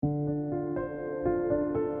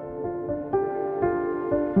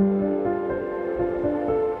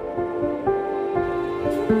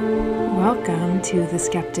Welcome to the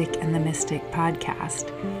Skeptic and the Mystic podcast.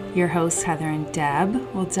 Your hosts, Heather and Deb,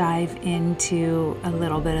 will dive into a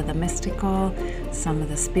little bit of the mystical, some of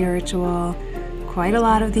the spiritual, quite a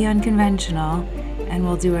lot of the unconventional, and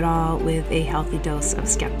we'll do it all with a healthy dose of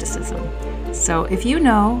skepticism. So if you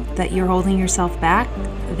know that you're holding yourself back,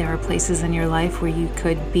 there are places in your life where you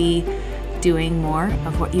could be doing more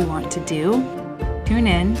of what you want to do, tune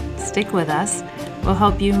in, stick with us. We'll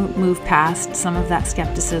help you move past some of that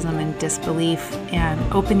skepticism and disbelief and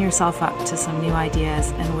open yourself up to some new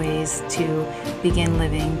ideas and ways to begin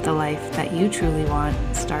living the life that you truly want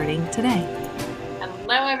starting today.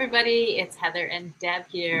 Hello, everybody. It's Heather and Deb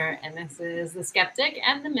here, and this is The Skeptic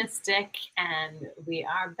and the Mystic, and we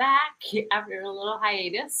are back after a little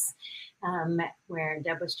hiatus where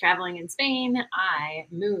Deb was traveling in Spain. I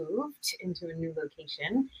moved into a new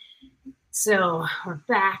location. So we're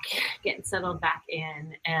back, getting settled back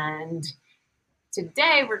in, and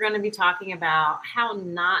today we're going to be talking about how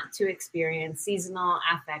not to experience seasonal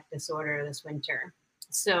affect disorder this winter.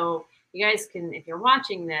 So you guys can, if you're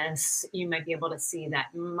watching this, you might be able to see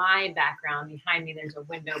that my background behind me, there's a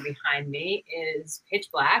window behind me, is pitch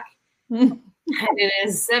black. And it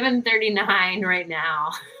is 7:39 right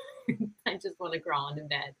now. I just want to crawl into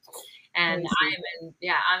bed. And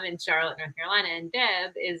I'm in Charlotte, North Carolina, and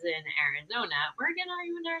Deb is in Arizona. Where again are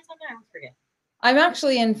you in Arizona? I always forget. I'm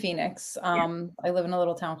actually in Phoenix. I live in a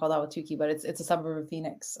little town called Ahwatukee, but it's a suburb of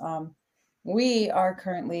Phoenix. We are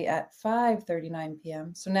currently at 5:39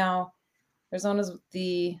 p.m. So now Arizona's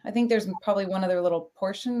I think there's probably one other little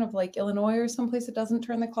portion of like Illinois or someplace that doesn't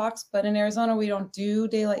turn the clocks, but in Arizona, we don't do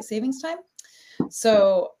daylight savings time.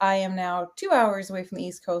 So I am now 2 hours away from the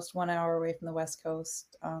East Coast, 1 hour away from the West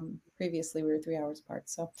Coast. Previously, we were 3 hours apart.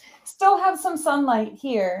 So still have some sunlight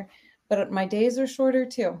here, but my days are shorter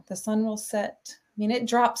too. The sun will set. I mean, it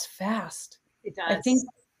drops fast. It does. I think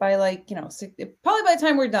by probably by the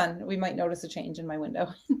time we're done, we might notice a change in my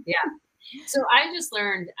window. Yeah. So I just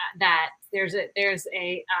learned that there's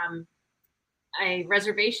a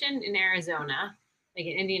reservation in Arizona, like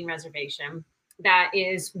an Indian reservation, that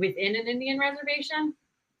is within an Indian reservation,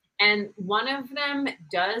 and one of them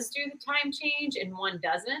does do the time change and one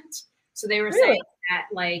doesn't. So they were saying that,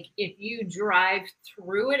 like, if you drive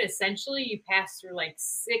through it, essentially you can pass through like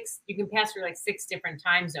six different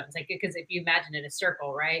time zones. Like, because if you imagine it a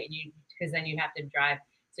circle, right? And because then you have to drive.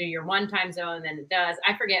 So you're one time zone, then it does.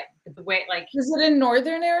 I forget the way, like. Is it in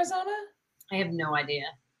northern Arizona? I have no idea.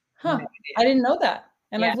 Huh. No idea. I didn't know that.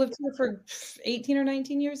 And I've lived here for 18 or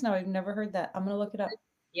 19 years now. I've never heard that. I'm going to look it up.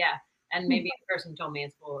 Yeah. And maybe the person told me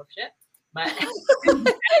it's full of shit. But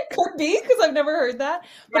it could be, because I've never heard that.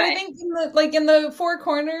 But I think in the Four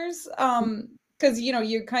Corners, because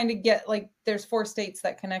you kind of get like there's 4 states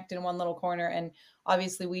that connect in one little corner, and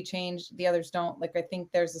obviously we changed, the others don't. Like I think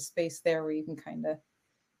there's a space there where you can kind of,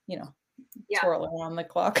 twirl around the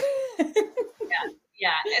clock.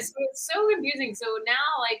 Yeah. So it's so confusing. So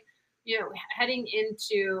now, like, heading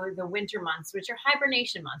into the winter months, which are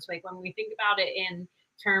hibernation months, like when we think about it in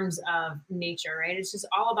terms of nature, right? It's just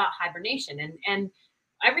all about hibernation, and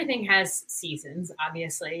everything has seasons,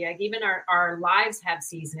 obviously. Like even our lives have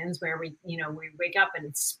seasons where we wake up and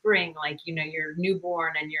it's spring, like, you're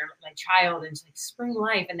newborn and you're like child, and it's like spring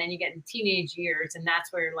life. And then you get in teenage years, and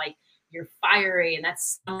that's where like you're fiery, and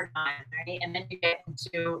that's summertime, right? And then you get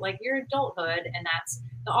into like your adulthood, and that's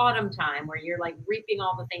the autumn time where you're like reaping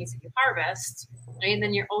all the things that you harvest, right? And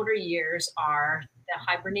then your older years are the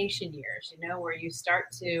hibernation years, where you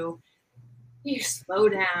slow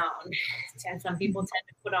down. And some people tend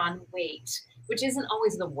to put on weight, which isn't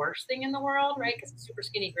always the worst thing in the world, right? Because super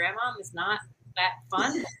skinny grandma is not that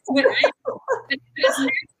fun, right? It's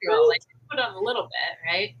natural, like put on a little bit,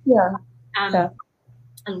 right? Yeah.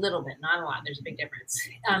 A little bit, not a lot. There's a big difference.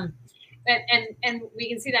 And we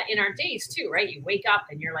can see that in our days too, right? You wake up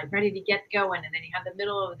and you're like ready to get going, and then you have the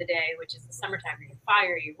middle of the day, which is the summertime, you're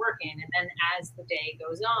fire, you're working, and then as the day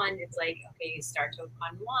goes on, it's like, okay, you start to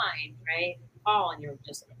unwind, right? Fall, and you're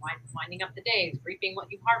just winding up the day, reaping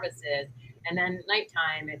what you harvested, and then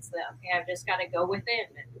nighttime, it's I've just got to go within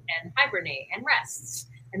and hibernate and rest,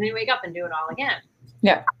 and then you wake up and do it all again.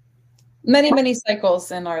 Yeah. Many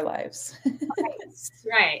cycles in our lives.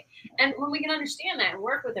 Right. And when we can understand that and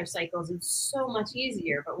work with our cycles, it's so much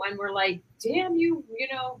easier. But when we're like, damn you,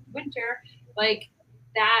 winter, like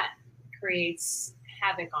that creates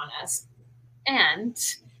havoc on us. And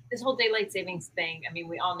this whole daylight savings thing, I mean,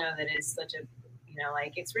 we all know that it's such a,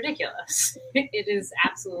 it's ridiculous. It is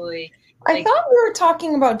absolutely. I thought we were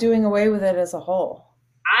talking about doing away with it as a whole.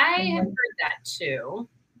 I have heard that too.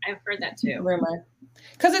 I've heard that too. Rumor.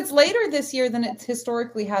 Because it's later this year than it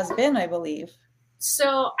historically has been, I believe.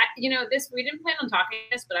 So, we didn't plan on talking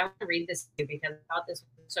this, but I want to read this to you because I thought this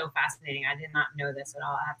was so fascinating. I did not know this at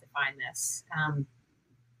all. I have to find this.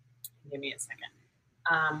 Give me a second.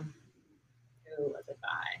 Who was it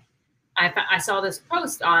by? I saw this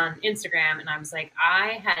post on Instagram, and I was like,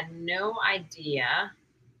 I had no idea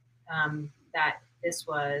that this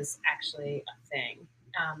was actually a thing.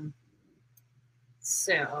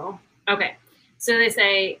 Okay. So they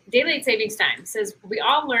say daylight savings time says we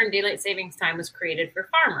all learned daylight savings time was created for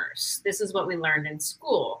farmers. This is what we learned in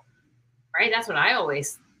school, right? That's what I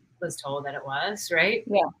always was told that it was, right?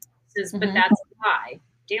 Yeah. But that's a lie.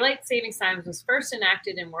 Daylight savings time was first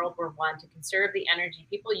enacted in World War I to conserve the energy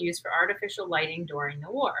people used for artificial lighting during the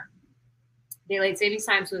war. Daylight savings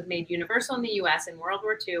time was made universal in the U.S. in World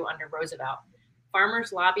War II under Roosevelt.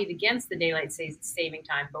 Farmers lobbied against the daylight saving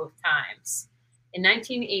time both times. In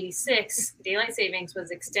 1986, daylight savings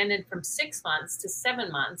was extended from 6 months to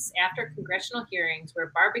 7 months after congressional hearings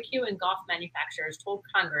where barbecue and golf manufacturers told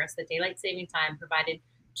Congress that daylight saving time provided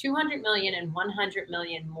 $200 million and $100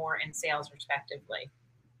 million more in sales, respectively.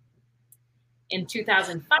 In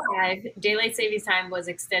 2005, daylight savings time was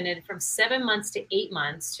extended from 7 months to 8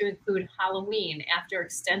 months to include Halloween after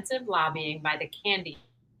extensive lobbying by the candy.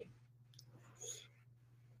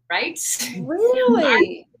 Right?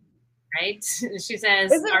 Really? Right? She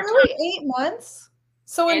says, is it really 8 months?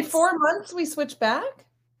 So in 4 months we switch back?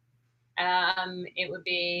 It would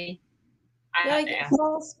be I guess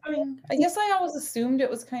all spring. I guess I always assumed it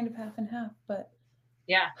was kind of half and half, but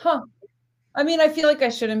yeah. Huh. I mean, I feel like I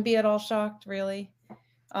shouldn't be at all shocked, really.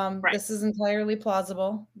 Right. This is entirely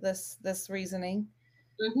plausible, this reasoning.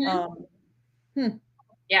 Yeah.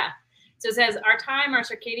 So it says, our time, our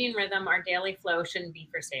circadian rhythm, our daily flow shouldn't be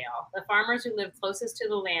for sale. The farmers who lived closest to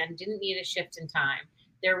the land didn't need a shift in time.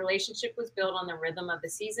 Their relationship was built on the rhythm of the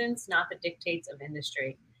seasons, not the dictates of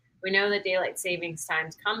industry. We know that daylight savings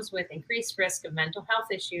times comes with increased risk of mental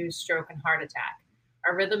health issues, stroke, and heart attack.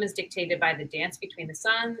 Our rhythm is dictated by the dance between the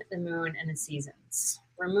sun, the moon, and the seasons.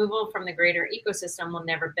 Removal from the greater ecosystem will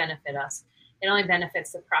never benefit us. It only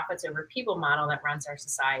benefits the profits over people model that runs our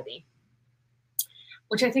society.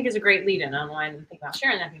 Which I think is a great lead-in. I don't know why I didn't think about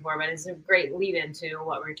sharing that before, but it's a great lead-in to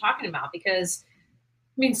what we were talking about because,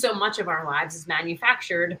 I mean, so much of our lives is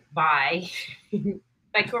manufactured by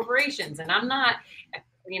corporations. And I'm not,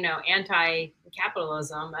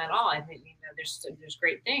 anti-capitalism at all. I think there's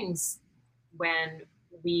great things when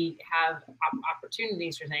we have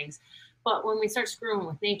opportunities for things. But when we start screwing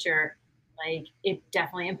with nature, like it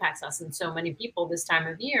definitely impacts us. And so many people this time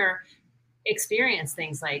of year experience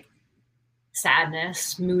things like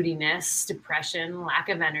sadness, moodiness, depression, lack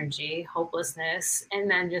of energy, hopelessness,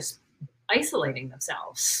 and then just isolating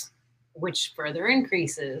themselves, which further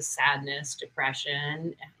increases sadness,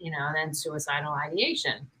 depression, then suicidal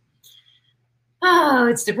ideation. Oh,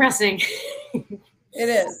 it's depressing. It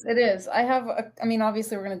is.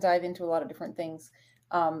 Obviously we're going to dive into a lot of different things.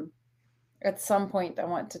 At some point I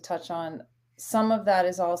want to touch on some of that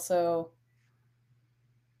is also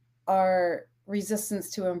our resistance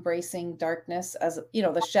to embracing darkness as,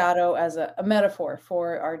 the shadow as a metaphor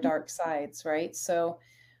for our dark sides, right? So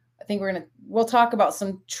I think we'll talk about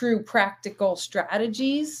some true practical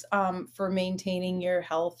strategies for maintaining your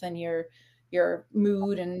health and your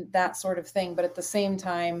mood and that sort of thing. But at the same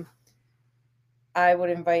time, I would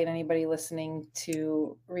invite anybody listening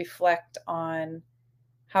to reflect on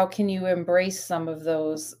how can you embrace some of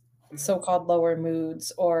those so-called lower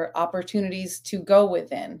moods or opportunities to go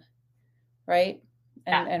within, right?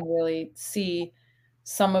 And really see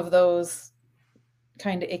some of those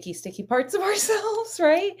kind of icky, sticky parts of ourselves,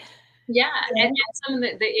 right? Yeah. And some of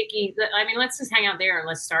the icky, let's just hang out there and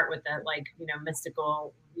let's start with the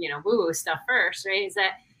mystical, woo-woo stuff first, right? Is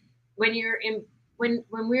that when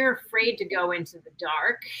we're afraid to go into the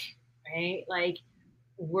dark, right? Like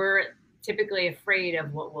we're typically afraid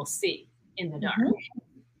of what we'll see in the dark,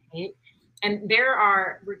 right? And there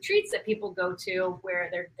are retreats that people go to where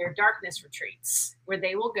they're darkness retreats, where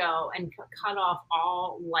they will go and cut off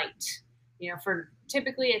all light, for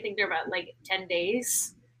typically, I think they're about 10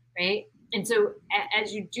 days, right? And so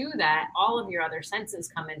as you do that, all of your other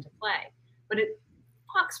senses come into play, but it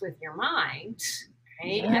fucks with your mind,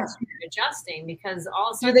 right? Yeah. As you're adjusting because all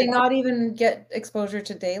of a Do sudden. they not even get exposure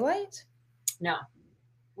to daylight? No.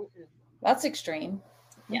 That's extreme.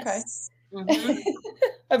 Yes. Okay. Mm-hmm.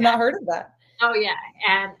 I've not heard of that. Oh yeah.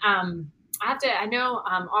 And I know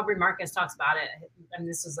Aubrey Marcus talks about it, and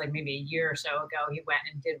this was maybe a year or so ago. He went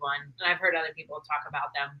and did one, and I've heard other people talk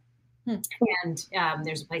about them. And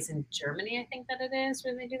there's a place in Germany, I think that it is,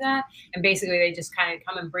 where they do that. And basically, they just kind of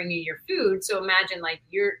come and bring you your food. So imagine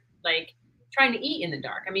you're trying to eat in the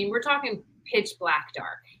dark. I mean, we're talking pitch black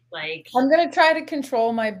dark. Like, I'm going to try to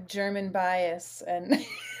control my German bias. And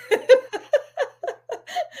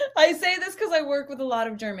I say this because I work with a lot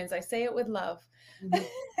of Germans. I say it with love.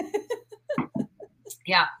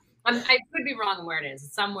 Yeah. I could be wrong where it is.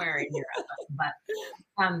 It's somewhere in Europe, but,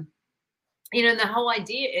 you know, the whole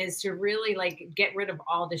idea is to really like get rid of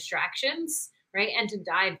all distractions, right? And to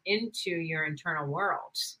dive into your internal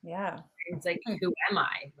world. Yeah. It's like, who am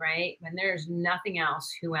I, right? When there's nothing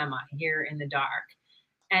else, who am I here in the dark?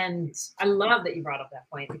 And I love that you brought up that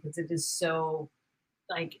point because it is so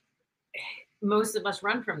like most of us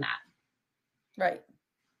run from that. Right.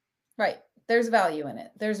 Right. There's value in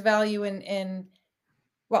it. There's value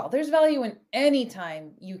well, there's value in any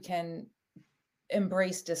time you can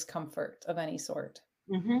embrace discomfort of any sort.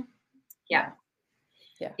 Yeah.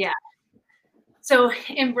 So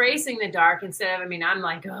embracing the dark instead of, I mean, I'm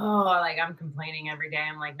like, oh, like I'm complaining every day.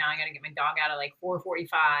 I'm like, now I got to get my dog out at like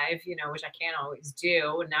 4:45, you know, which I can't always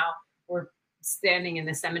do. And now we're standing in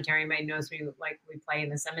the cemetery. You might notice we play in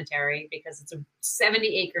the cemetery because it's a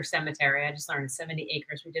 70-acre cemetery. I just learned 70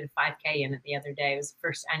 acres. We did a 5K in it the other day. It was the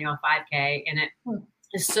first annual 5K in it.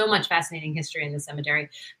 There's so much fascinating history in the cemetery,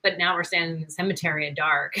 but now we're standing in the cemetery at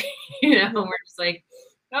dark, you know, we're just like,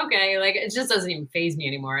 okay, like it just doesn't even faze me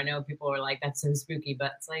anymore. I know people are like, that's so spooky,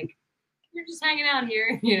 but it's like, you're just hanging out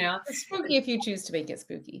here, you know. It's spooky if you choose to make it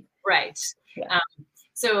spooky. Right. Yeah.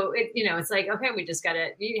 So it, you know, it's like, okay,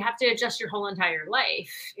 you have to adjust your whole entire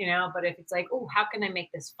life, you know, but if it's like, oh, how can I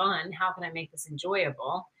make this fun? How can I make this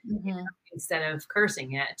enjoyable? You know, instead of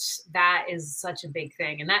cursing it? That is such a big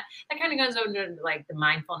thing. And that kind of goes over like the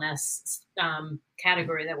mindfulness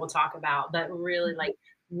category that we'll talk about, but really like,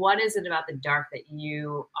 what is it about the dark that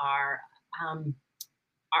you are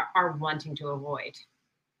wanting to avoid?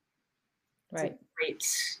 Right. Great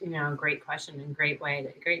question and great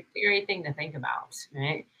thing to think about.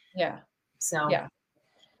 Right. Yeah. So, yeah.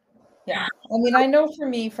 I mean, I know for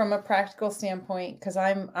me from a practical standpoint, because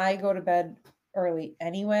I go to bed early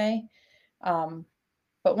anyway.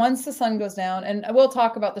 But once the sun goes down, and we'll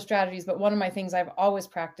talk about the strategies, but one of my things I've always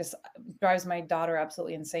practiced drives my daughter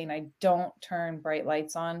absolutely insane. I don't turn bright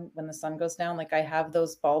lights on when the sun goes down. Like I have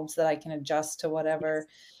those bulbs that I can adjust to whatever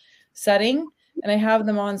setting, and I have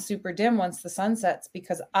them on super dim once the sun sets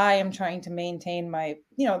because I am trying to maintain my,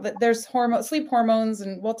 you know, there's sleep hormones,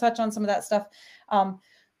 and we'll touch on some of that stuff.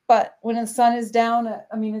 But when the sun is down,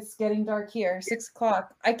 I mean, it's getting dark here, 6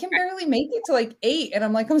 o'clock. I can barely make it to like 8, and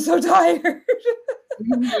I'm like, I'm so tired.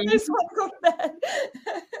 I just want to go to bed.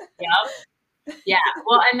 Yeah.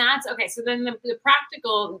 Well, and that's okay. So then the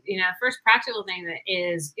practical, you know, first practical thing that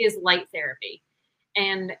is light therapy.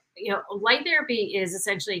 And, you know, light therapy is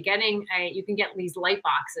essentially you can get these light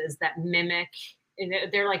boxes that mimic,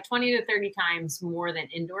 they're like 20 to 30 times more than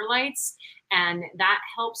indoor lights. And that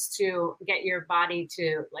helps to get your body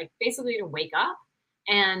to like basically to wake up.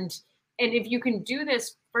 And if you can do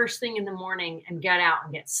this first thing in the morning and get out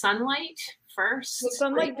and get sunlight first. With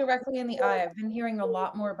sunlight directly in the eye. I've been hearing a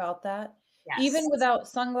lot more about that. Yes. Even without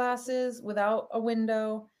sunglasses, without a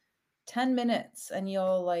window, 10 minutes and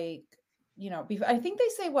you'll like, you know, I think they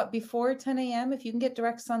say before 10 a.m. If you can get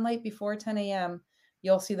direct sunlight before 10 a.m.,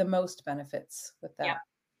 you'll see the most benefits with that.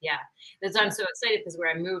 Yeah. That's why I'm so excited because where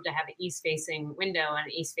I moved, I have an east-facing window and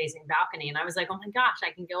an east-facing balcony. And I was like, oh my gosh, I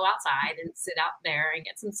can go outside and sit out there and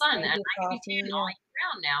get some sun. And I can be tan all year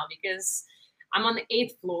round now because I'm on the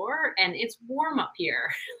 8th floor and it's warm up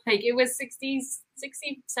here. Like it was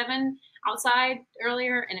 67 outside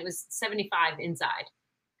earlier and it was 75 inside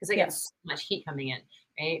because I get so much heat coming in.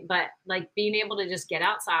 Right. But like being able to just get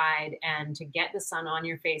outside and to get the sun on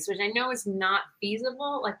your face, which I know is not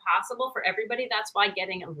feasible, like possible for everybody. That's why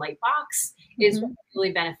getting a light box is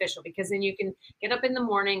really beneficial because then you can get up in the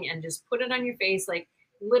morning and just put it on your face. Like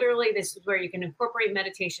literally, this is where you can incorporate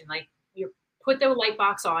meditation. Like you put the light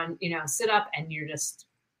box on, you know, sit up and you're just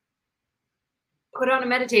put on a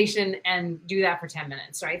meditation and do that for 10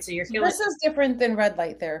 minutes. Right. So you're feeling this is different than red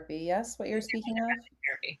light therapy. Yes. What you're speaking of?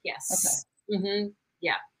 Therapy. Yes. Okay.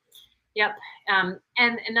 Yeah. Yep.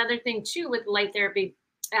 And another thing too with light therapy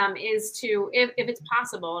is to, if it's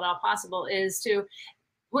possible, at all possible, is to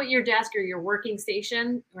put your desk or your working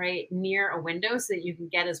station right near a window so that you can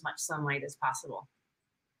get as much sunlight as possible.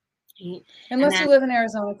 Unless you live in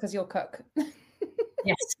Arizona because you'll cook.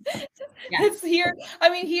 Yes. It's here. I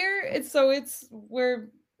mean, here we're,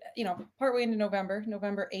 you know, partway into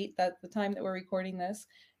November 8th, that's the time that we're recording this.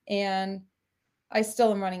 And I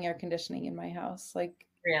still am running air conditioning in my house. Like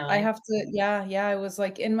really? I have to, I was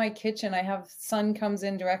like in my kitchen. I have sun comes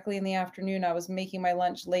in directly in the afternoon. I was making my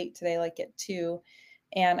lunch late today, like at 2.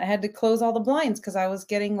 and I had to close all the blinds because I was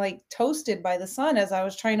getting like toasted by the sun as I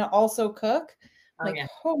was trying to also cook. Oh, Like, yeah.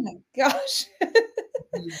 oh my gosh.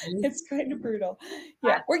 Mhm. It's kind of brutal.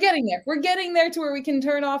 Yeah, we're getting there. We're getting there to where we can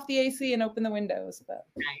turn off the AC and open the windows. But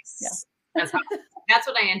yeah. Nice. That's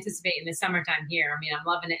what I anticipate in the summertime here. I mean, I'm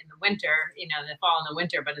loving it in the winter, you know, the fall and the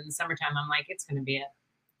winter, but in the summertime, I'm like, it's going to be a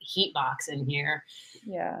heat box in here.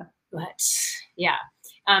 Yeah. But yeah.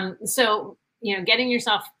 So, you know, getting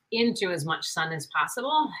yourself into as much sun as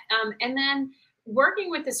possible. And then working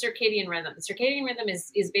with the circadian rhythm. The circadian rhythm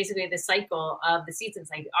is basically the cycle of the seasons.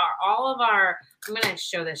 Like all of our, I'm going to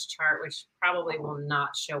show this chart, which probably will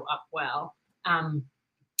not show up well.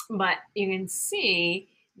 But you can see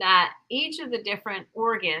that each of the different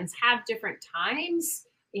organs have different times,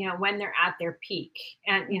 you know, when they're at their peak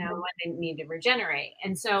and, you know, when they need to regenerate.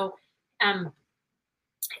 And so,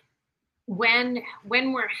 when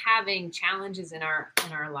we're having challenges in our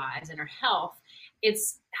lives and our health,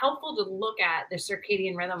 it's helpful to look at the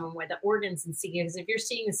circadian rhythm and where the organs and see, because if you're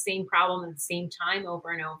seeing the same problem at the same time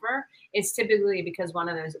over and over, it's typically because one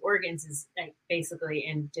of those organs is like basically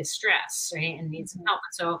in distress, right, and needs some help.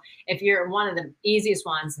 So if you're one of the easiest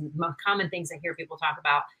ones, and the most common things I hear people talk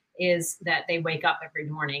about is that they wake up every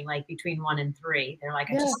morning, like between 1 and 3. They're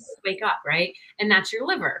like, I just wake up, right? And that's your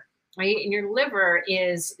liver. Right. And your liver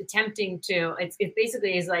is attempting to, it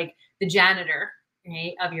basically is like the janitor,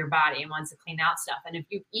 right, of your body and wants to clean out stuff. And if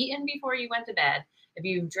you've eaten before you went to bed, if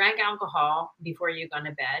you've drank alcohol before you go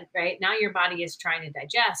to bed, right, now your body is trying to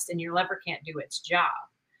digest and your liver can't do its job.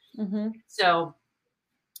 So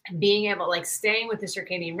being able, like staying with the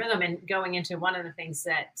circadian rhythm and going into one of the things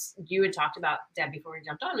that you had talked about, Deb, before we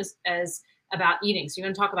jumped on was as about eating. So you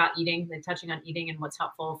want to talk about eating, like touching on eating and what's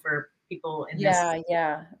helpful for people in this.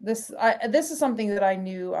 Yeah. This is something that I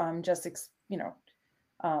knew just you know,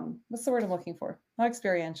 what's the word I'm looking for? Not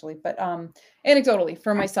experientially, but anecdotally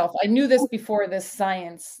for myself. I knew this before this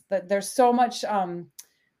science, that there's so much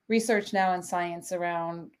research now in science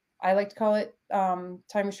around, I like to call it time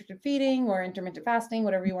restricted feeding or intermittent fasting,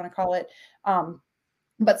 whatever you want to call it.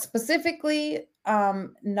 But specifically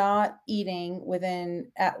not eating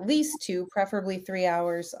within at least 2, preferably 3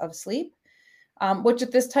 hours of sleep, which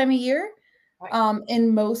at this time of year,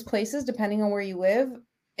 in most places, depending on where you live,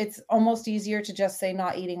 it's almost easier to just say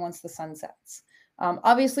not eating once the sun sets.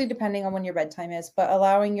 Obviously, depending on when your bedtime is, but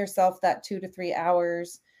allowing yourself that 2 to 3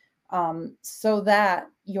 hours so that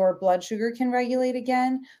your blood sugar can regulate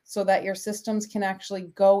again, so that your systems can actually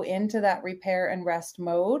go into that repair and rest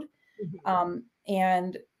mode.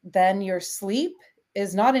 And then your sleep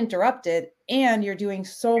is not interrupted and you're doing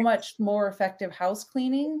so much more effective house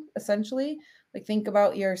cleaning, essentially. Like think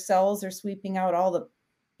about your cells are sweeping out all the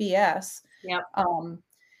BS.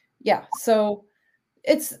 Yeah. So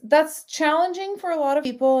that's challenging for a lot of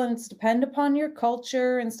people, and it's depend upon your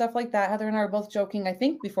culture and stuff like that. Heather and I were both joking, I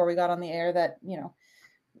think, before we got on the air that, you know,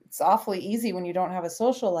 it's awfully easy when you don't have a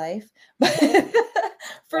social life. But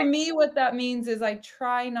for me, what that means is I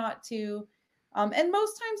try not to, and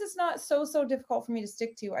most times it's not so difficult for me to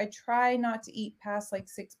stick to. I try not to eat past like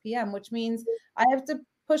 6 p.m., which means I have to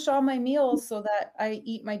push all my meals so that I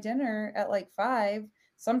eat my dinner at like 5,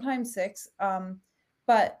 sometimes 6.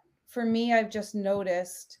 But for me, I've just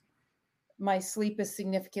noticed my sleep is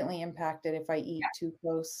significantly impacted if I eat too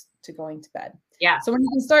close to going to bed. So when you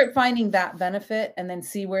can start finding that benefit and then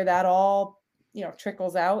see where that all, you know,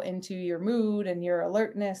 trickles out into your mood and your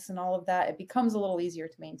alertness and all of that, it becomes a little easier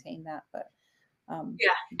to maintain that. But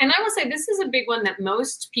and I will say this is a big one that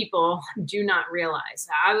most people do not realize.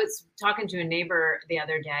 I was talking to a neighbor the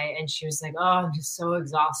other day and she was like, oh, I'm just so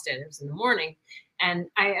exhausted. It was in the morning. And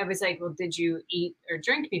I was like, well, did you eat or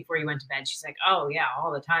drink before you went to bed? She's like, oh yeah,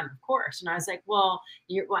 all the time, of course. And I was like, well,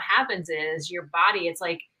 what happens is your body, it's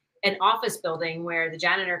like an office building where the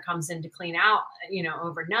janitor comes in to clean out, you know,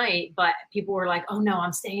 overnight, but people were like, oh no,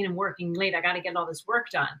 I'm staying and working late. I got to get all this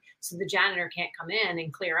work done. So the janitor can't come in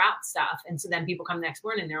and clear out stuff. And so then people come the next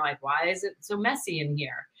morning and they're like, why is it so messy in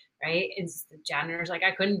here? Right. It's the janitor's like,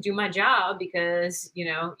 I couldn't do my job because, you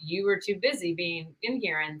know, you were too busy being in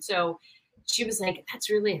here. And so she was like, that's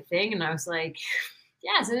really a thing. And I was like,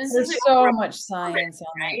 yes. And there's so much science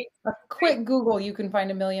on it. A quick Google, you can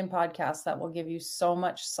find a million podcasts that will give you so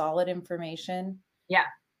much solid information. Yeah.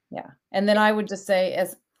 And then I would just say,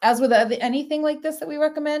 as with anything like this that we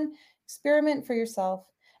recommend, experiment for yourself.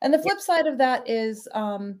 And the flip side of that is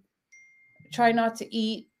try not to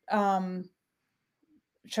eat.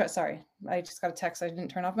 Sorry, I just got a text. I didn't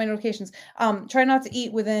turn off my notifications. Try not to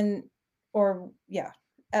eat within,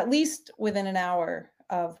 at least within an hour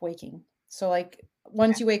of waking. So like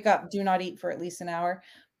once you wake up, do not eat for at least an hour.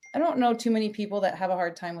 I don't know too many people that have a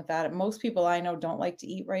hard time with that. Most people I know don't like to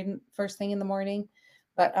eat first thing in the morning.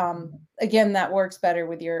 But again, that works better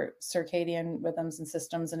with your circadian rhythms and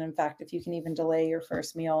systems. And in fact, if you can even delay your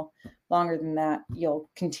first meal longer than that, you'll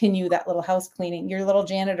continue that little house cleaning. Your little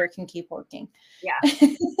janitor can keep working. Yeah.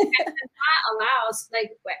 And that allows,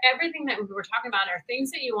 like, everything that we're talking about are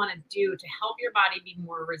things that you want to do to help your body be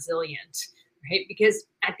more resilient, right? Because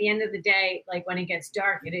at the end of the day, like when it gets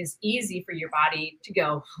dark, it is easy for your body to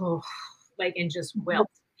go, oh, like, and just wilt.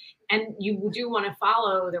 And you do want to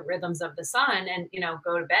follow the rhythms of the sun and, you know,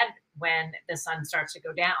 go to bed when the sun starts to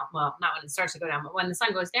go down. Well, not when it starts to go down, but when the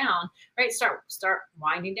sun goes down, right? Start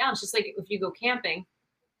winding down. It's just like if you go camping,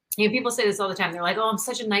 you know, people say this all the time. They're like, oh, I'm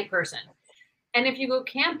such a night person. And if you go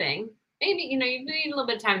camping, maybe, you know, you need a little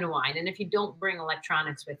bit of time to wind. And if you don't bring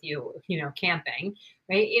electronics with you, you know, camping,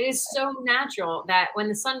 right? It is so natural that when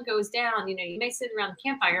the sun goes down, you know, you may sit around the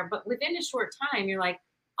campfire, but within a short time, you're like,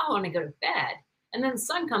 oh, I want to go to bed. And then the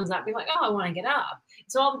sun comes up, you're like, oh, I want to get up.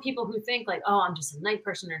 So all the people who think like, oh, I'm just a night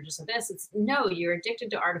person or just a this, it's no, you're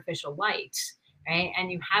addicted to artificial light, right?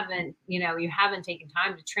 And you haven't taken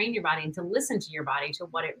time to train your body and to listen to your body to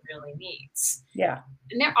what it really needs. Yeah.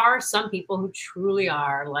 And there are some people who truly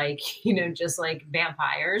are like, you know, just like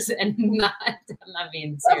vampires and I'm not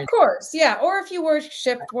being serious. Of course. Yeah. Or if you work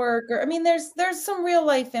shift work, or, I mean, there's some real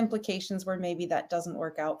life implications where maybe that doesn't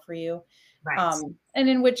work out for you. Right. And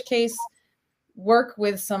in which case, work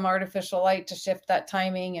with some artificial light to shift that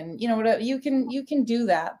timing, and you know what, you can do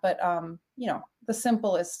that, but you know, the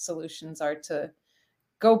simplest solutions are to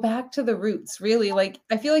go back to the roots, really. Like,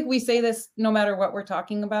 I feel like we say this no matter what we're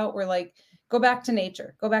talking about, we're like, go back to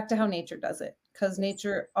nature, go back to how nature does it, because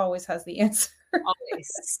nature always has the answer.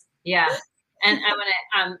 Always. Yeah. And I want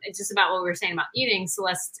to, it's just about what we were saying about eating.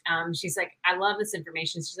 Celeste, she's like, I love this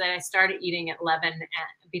information. She said, I started eating at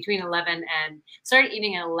between 11 and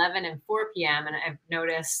 4 p.m. And I've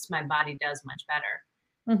noticed my body does much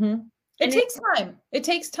better. Mm-hmm. It takes time. It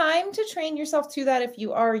takes time to train yourself to that if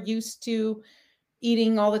you are used to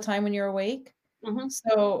eating all the time when you're awake. Mm-hmm.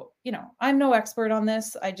 So, you know, I'm no expert on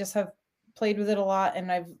this. I just have played with it a lot,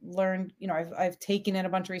 and I've learned, you know, I've taken in a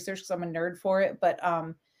bunch of research because I'm a nerd for it, but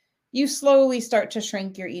you slowly start to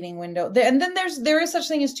shrink your eating window. And then there is such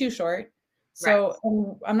thing as too short. So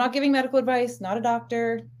right. I'm not giving medical advice, not a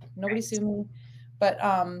doctor, nobody right. Sue me, but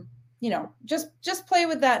you know, just play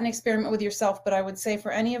with that and experiment with yourself. But I would say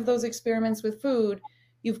for any of those experiments with food,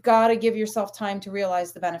 you've got to give yourself time to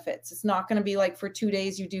realize the benefits. It's not going to be like for 2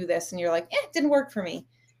 days you do this and you're like, it didn't work for me.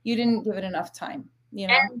 You didn't give it enough time, you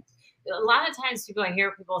know? And a lot of times I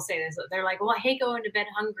hear people say this, they're like, well, I hate going to bed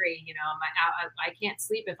hungry. You know, I can't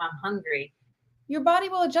sleep if I'm hungry. Your body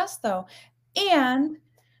will adjust though. And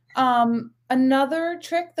another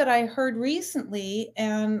trick that I heard recently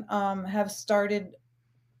and have started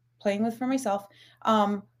playing with for myself,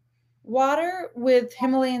 water with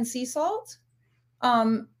Himalayan sea salt,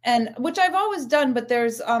 and which I've always done, but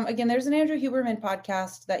there's again, there's an Andrew Huberman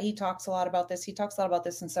podcast that he talks a lot about this. He talks a lot about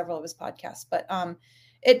this in several of his podcasts, but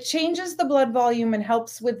it changes the blood volume and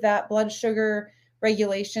helps with that blood sugar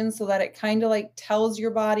regulation, so that it kind of like tells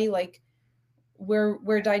your body like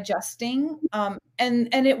we're digesting,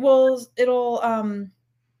 and it'll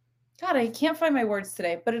God, I can't find my words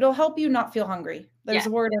today, but it'll help you not feel hungry. There's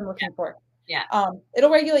a word I'm looking for. Yeah.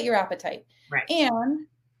 It'll regulate your appetite. Right. And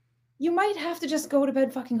you might have to just go to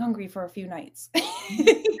bed fucking hungry for a few nights.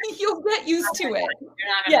 You'll get used to it.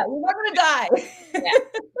 You're not gonna die. Yeah.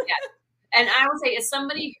 And I will say, as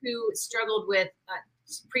somebody who struggled with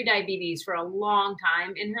pre-diabetes for a long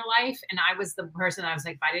time in her life, and I was the person, I was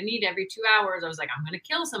like, if I didn't eat every 2 hours, I was like, I'm going to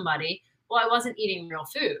kill somebody. Well, I wasn't eating real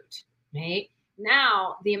food, right?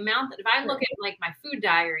 Now, the amount that, if I look at like my food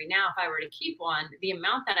diary now, if I were to keep one, the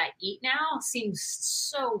amount that I eat now seems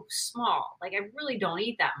so small. Like, I really don't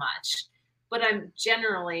eat that much. But I'm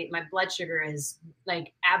generally, my blood sugar is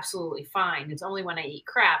like absolutely fine. It's only when I eat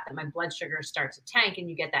crap that my blood sugar starts to tank and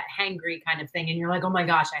you get that hangry kind of thing. And you're like, oh my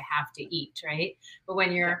gosh, I have to eat, right? But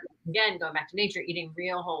when you're, again, going back to nature, eating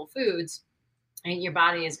real whole foods, and your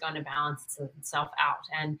body is going to balance itself out.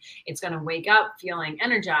 And it's going to wake up feeling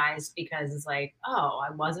energized because it's like, oh, I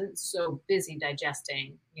wasn't so busy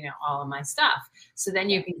digesting, you know, all of my stuff. So then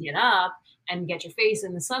you can get up and get your face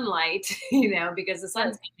in the sunlight, you know, because the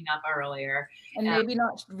sun's coming up earlier. And maybe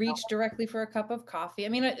not reach directly for a cup of coffee. I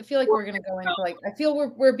mean, I feel like we're going to go into like, I feel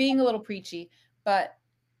we're being a little preachy, but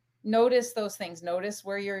notice those things. Notice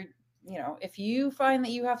where you're, you know, if you find that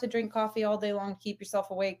you have to drink coffee all day long to keep yourself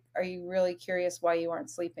awake, are you really curious why you aren't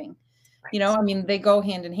sleeping? Right. You know, I mean, they go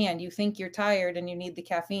hand in hand. You think you're tired and you need the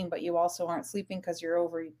caffeine, but you also aren't sleeping because you're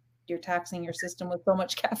you're taxing your system with so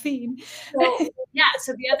much caffeine. So, yeah.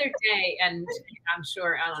 So the other day, and I'm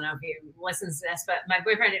sure, I don't know if he listens to this, but my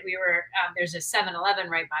boyfriend, we were, there's a 7-Eleven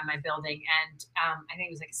right by my building. And I think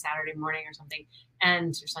it was like a Saturday morning or something,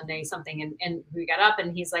 or Sunday something. And we got up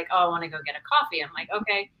and he's like, oh, I want to go get a coffee. I'm like,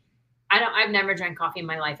 okay. I've never drank coffee in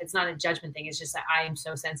my life. It's not a judgment thing. It's just that I am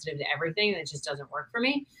so sensitive to everything that it just doesn't work for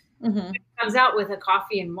me. Mm-hmm. It comes out with a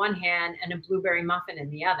coffee in one hand and a blueberry muffin in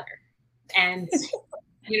the other. And,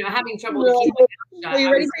 having trouble to keep my mouth shut. Are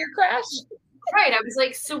you ready for your crash? Right. I was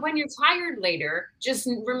like, so when you're tired later, just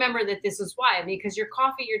remember that this is why. Because your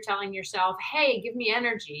coffee, you're telling yourself, hey, give me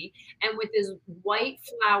energy. And with this white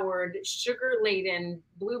floured, sugar-laden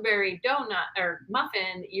blueberry donut or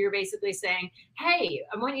muffin, you're basically saying, hey,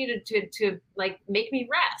 I want you to like make me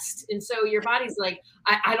rest. And so your body's like,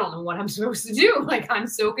 I don't know what I'm supposed to do. Like, I'm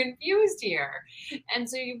so confused here. And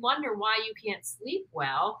so you wonder why you can't sleep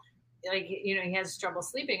well. Like, he has trouble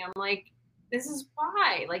sleeping. I'm like, this is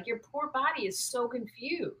why, like, your poor body is so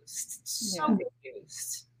confused,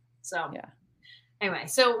 confused. So anyway,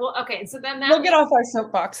 so okay. So then we'll get off our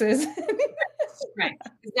soapboxes. Right.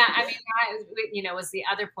 That was the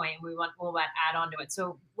other point we'll add on to it.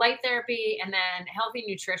 So light therapy and then healthy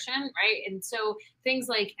nutrition, right? And so things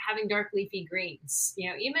like having dark leafy greens,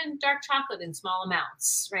 even dark chocolate in small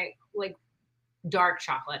amounts, right? Like dark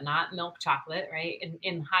chocolate, not milk chocolate, right?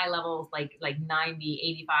 In high levels, like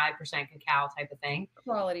 90, 85% cacao type of thing.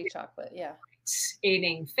 Quality chocolate, yeah.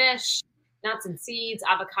 Eating fish, nuts and seeds,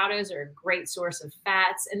 avocados are a great source of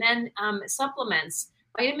fats. And then supplements.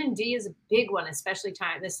 Vitamin D is a big one, especially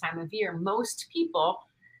this time of year. Most people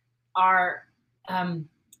are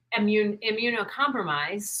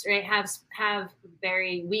immunocompromised, right? Have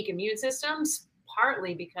very weak immune systems,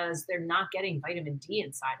 partly because they're not getting vitamin D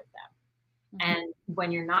inside of them. And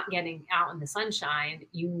when you're not getting out in the sunshine,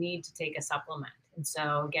 you need to take a supplement. And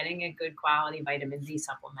so getting a good quality vitamin D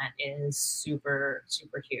supplement is super,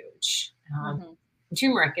 super huge.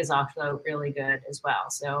 Turmeric is also really good as well.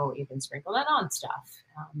 So you can sprinkle that on stuff.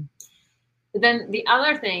 But then the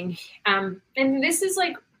other thing, and this is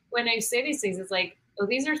like, when I say these things, it's like, oh,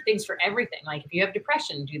 these are things for everything. Like if you have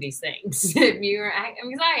depression, do these things. If you're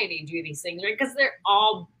anxiety, do these things, right? Because they're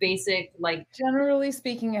all basic, like. Generally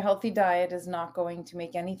speaking, a healthy diet is not going to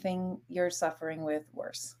make anything you're suffering with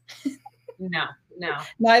worse. No.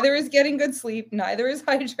 Neither is getting good sleep. Neither is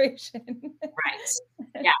hydration.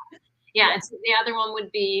 Right. Yeah. And so the other one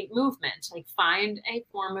would be movement. Like find a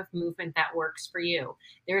form of movement that works for you.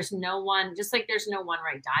 There's no one, just like there's no one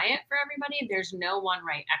right diet for everybody. There's no one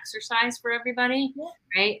right exercise for everybody. Yeah.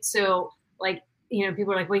 Right. So like,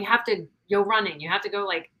 people are like, well, you have to go running. You have to go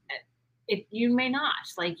like, you may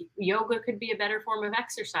not. Like yoga could be a better form of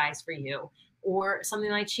exercise for you, or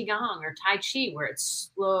something like Qigong or Tai Chi, where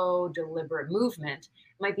it's slow, deliberate movement.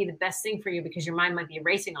 Might be the best thing for you because your mind might be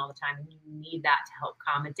racing all the time and you need that to help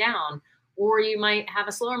calm it down. Or you might have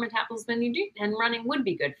a slower metabolism than you do, and running would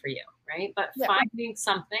be good for you, right? But finding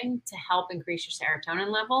something to help increase your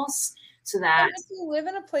serotonin levels so that. And if you live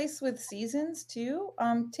in a place with seasons too,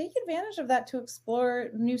 take advantage of that to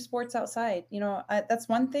explore new sports outside. That's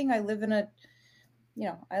one thing. I live in a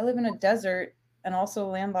desert and also a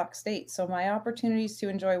landlocked state. So my opportunities to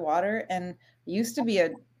enjoy water, and used to be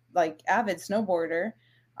a avid snowboarder.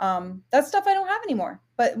 That stuff I don't have anymore.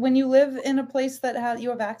 But when you live in a place that you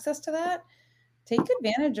have access to that, take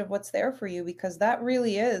advantage of what's there for you, because that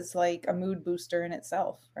really is like a mood booster in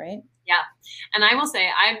itself, right? Yeah. And I will say,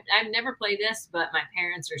 I've never played this, but my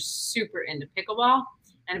parents are super into pickleball.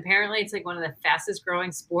 And apparently it's like one of the fastest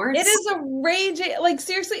growing sports. It is a rage. Like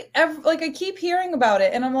seriously, I keep hearing about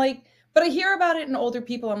it and I'm like, but I hear about it in older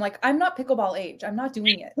people. I'm like, I'm not pickleball age. I'm not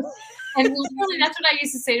doing it. And literally, that's what I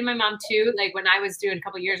used to say to my mom too. Like when I was doing a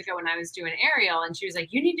couple of years ago, when I was doing aerial, and she was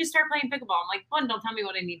like, you need to start playing pickleball. I'm like, one, don't tell me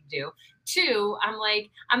what I need to do. Two, I'm like,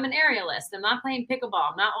 I'm an aerialist. I'm not playing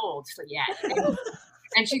pickleball. I'm not old yet.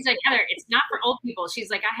 And she's like, Heather, it's not for old people. She's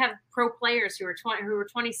like, I have pro players who were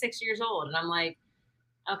 26 years old. And I'm like,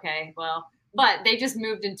 okay, well, but they just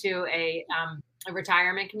moved into a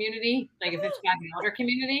retirement community, like a 55 and older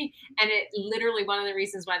community. And it literally, one of the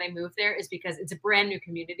reasons why they moved there is because it's a brand new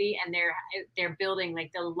community and they're building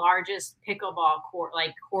like the largest pickleball court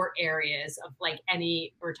areas of like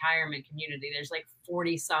any retirement community. There's like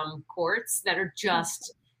 40 some courts that are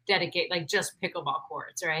just dedicated, like just pickleball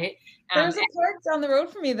courts, right? There's a park down the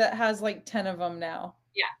road for me that has like 10 of them now.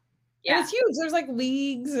 Yeah. And it's huge. There's like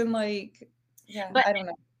leagues and like, but I don't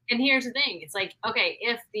know. And here's the thing. It's like, okay,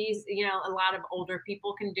 if these, a lot of older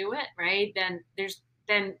people can do it, right? Then there's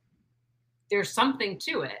something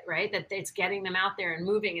to it, right? That it's getting them out there and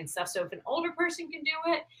moving and stuff. So if an older person can do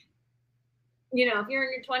it, you know, if you're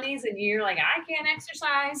in your 20s and you're like, I can't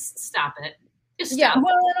exercise, stop it. Just Yeah. stop.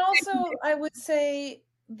 Well, and also I would say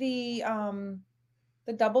the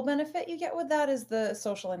double benefit you get with that is the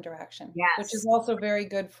social interaction, which is Yes. also very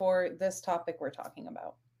good for this topic we're talking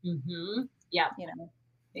about. Mm-hmm. Yep. You know.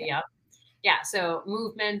 Yeah. Yep. Yeah. So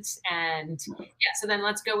movement and yeah. So then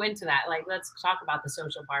let's go into that. Like, let's talk about the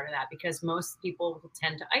social part of that because most people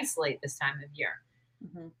tend to isolate this time of year.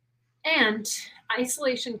 Mm-hmm. And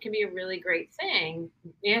isolation can be a really great thing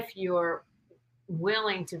if you're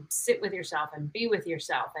willing to sit with yourself and be with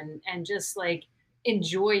yourself and just like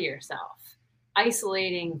enjoy yourself.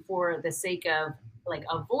 Isolating for the sake of like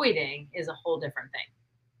avoiding is a whole different thing.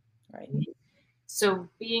 Right. So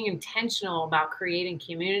being intentional about creating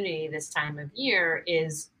community this time of year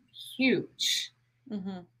is huge.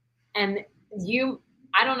 Mm-hmm. And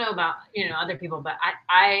I don't know about, you know, other people, but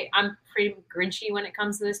I'm pretty grinchy when it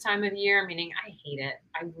comes to this time of year, meaning I hate it.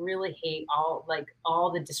 I really hate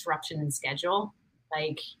all the disruption in schedule.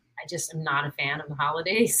 Like I just am not a fan of the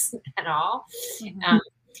holidays at all. Mm-hmm.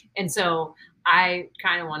 And so I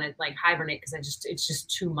kind of want to like hibernate because it's just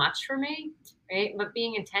too much for me. Right. But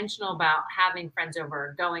being intentional about having friends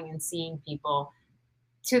over, going and seeing people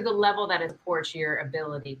to the level that it supports your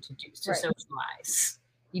ability to Right. socialize.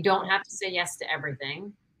 You don't have to say yes to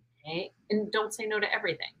everything. Okay. And don't say no to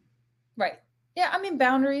everything. Right. Yeah. I mean,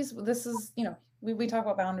 boundaries, this is, you know, we talk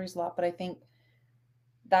about boundaries a lot, but I think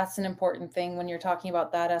that's an important thing when you're talking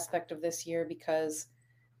about that aspect of this year, because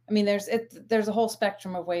I mean, there's a whole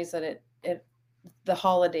spectrum of ways that the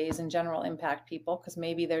holidays in general impact people, because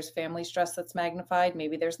maybe there's family stress that's magnified,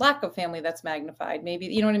 maybe there's lack of family that's magnified, maybe,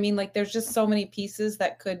 you know what I mean? Like there's just so many pieces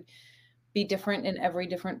that could be different in every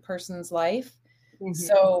different person's life. Mm-hmm.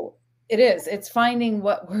 So it's finding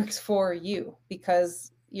what works for you,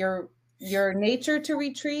 because your nature to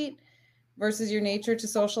retreat versus your nature to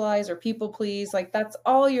socialize or people please, like that's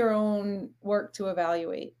all your own work to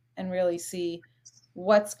evaluate and really see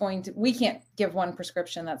what's going to, we can't give one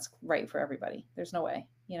prescription that's right for everybody. There's no way,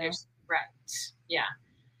 you know? Right. Yeah.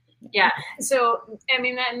 Yeah. So, I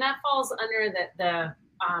mean, that falls under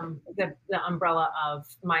the umbrella of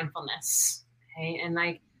mindfulness. Okay. And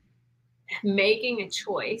like making a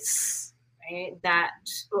choice, right? That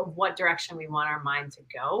what direction we want our mind to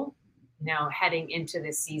go, you know, heading into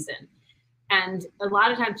this season. And a lot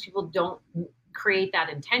of times people don't create that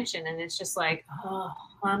intention. And it's just like, oh,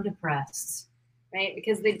 I'm depressed. Right?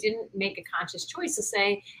 Because they didn't make a conscious choice to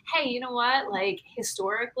say, hey, you know what? Like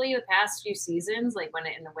historically, the past few seasons, like when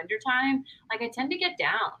in the wintertime, like I tend to get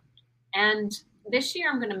down. And this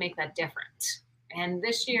year I'm going to make that different. And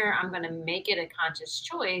this year I'm going to make it a conscious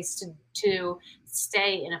choice to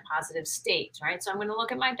stay in a positive state, right? So I'm going to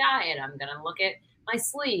look at my diet. I'm going to look at my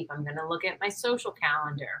sleep. I'm going to look at my social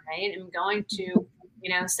calendar, right? I'm going to, you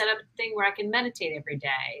know, set up a thing where I can meditate every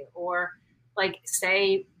day, or like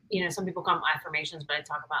say, you know, some people call them affirmations, but I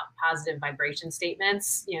talk about positive vibration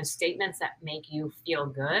statements, you know, statements that make you feel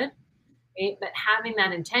good. Right? But having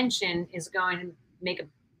that intention is going to make a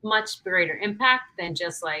much greater impact than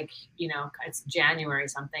just like, you know, it's January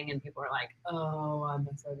something and people are like, oh, I'm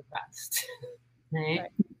so depressed. Right?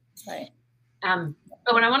 Right.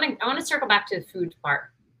 But when I want to circle back to the food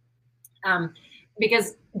part,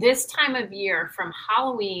 because this time of year from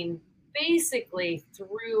Halloween basically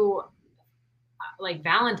through like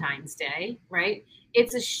Valentine's Day, right?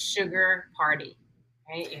 It's a sugar party,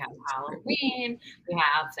 right? You have Halloween, you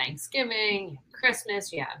have Thanksgiving, you have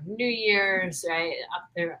Christmas, you have New Year's, right? Up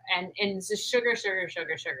there, and it's just sugar.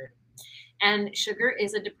 And sugar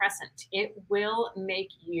is a depressant. It will make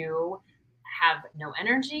you have no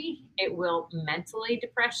energy. It will mentally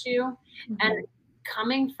depress you. Mm-hmm. And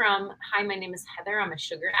coming from, hi, my name is Heather, I'm a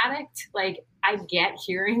sugar addict. Like I get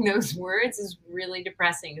hearing those words is really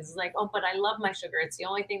depressing. It's like, oh, but I love my sugar. It's the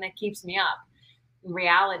only thing that keeps me up.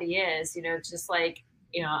 Reality is, you know, just like,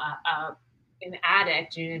 you know, an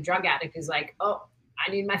addict, you know, a drug addict is like, oh,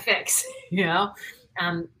 I need my fix, you know?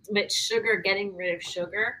 But sugar, getting rid of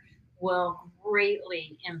sugar will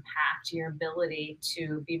greatly impact your ability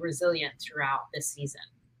to be resilient throughout this season.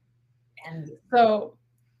 And so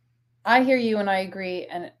I hear you and I agree.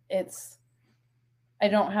 And I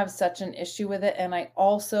don't have such an issue with it. And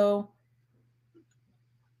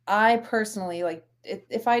I personally, like,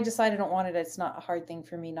 if I decide I don't want it, it's not a hard thing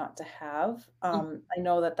for me not to have. I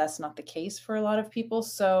know that that's not the case for a lot of people.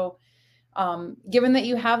 So given that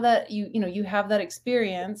you have that, you have that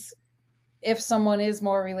experience, if someone is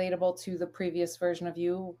more relatable to the previous version of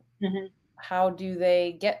you, mm-hmm. how do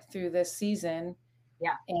they get through this season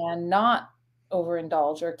and not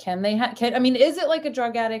overindulge, or can they I mean, is it like a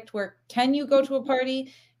drug addict where can you go to a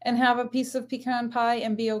party and have a piece of pecan pie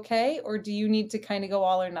and be okay? Or do you need to kind of go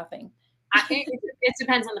all or nothing? It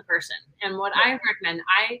depends on the person. And what I recommend,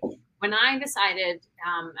 when I decided,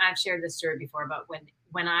 I've shared this story before, but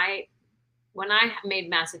when I made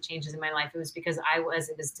massive changes in my life, it was because it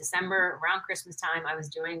was December, around Christmas time. I was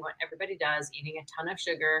doing what everybody does, eating a ton of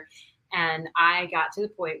sugar. And I got to the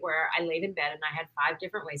point where I laid in bed and I had 5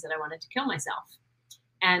 different ways that I wanted to kill myself.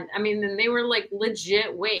 And I mean, then they were like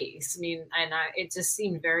legit ways. I mean, it just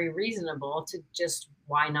seemed very reasonable to just,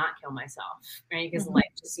 why not kill myself, right? Because life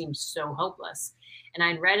just seemed so hopeless. And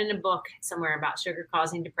I'd read in a book somewhere about sugar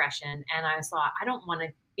causing depression. And I thought, I don't want to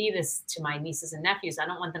be this to my nieces and nephews. I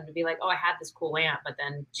don't want them to be like, oh, I had this cool aunt, but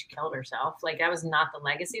then she killed herself. Like, that was not the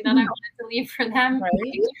legacy that I wanted to leave for them. Right.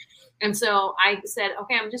 And so I said,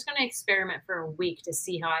 okay, I'm just going to experiment for a week to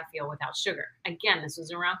see how I feel without sugar. Again, this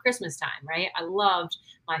was around Christmas time, right? I loved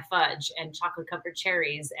my fudge and chocolate covered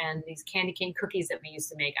cherries and these candy cane cookies that we used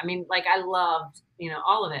to make. I mean, like, I loved,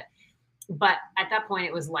 all of it. But at that point,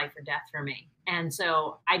 it was life or death for me. And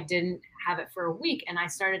so I didn't have it for a week. And I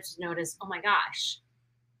started to notice, oh my gosh,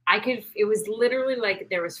 it was literally like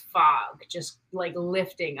there was fog just like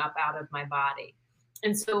lifting up out of my body.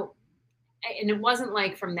 And it wasn't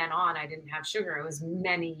like from then on I didn't have sugar. It was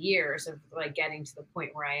many years of like getting to the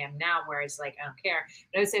point where I am now, where it's like, I don't care.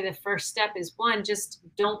 But I would say the first step is, one, just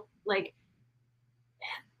don't let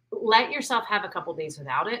yourself have a couple days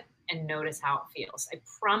without it and notice how it feels. I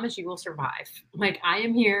promise you will survive. Like, I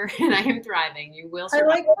am here and I am thriving. You will survive.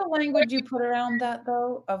 I like the language you put around that,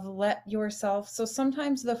 though, of let yourself. So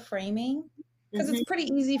sometimes the framing, because it's pretty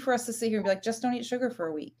easy for us to sit here and be like, just don't eat sugar for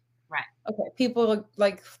a week. Right. Okay. People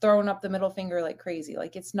like throwing up the middle finger like crazy.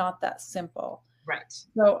 Like, it's not that simple. Right.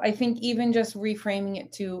 So I think even just reframing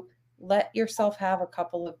it to let yourself have a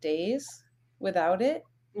couple of days without it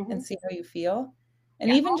and see how you feel. And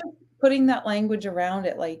even just putting that language around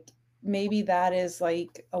it, like, maybe that is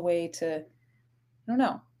like a way to, I don't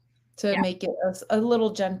know, to make it a little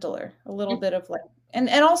gentler, a little bit of like, and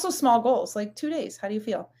also small goals, like 2 days. How do you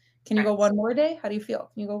feel? Can you go one more day? How do you feel?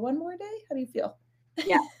 Can you go one more day? How do you feel?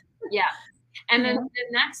 Yeah. Yeah. And then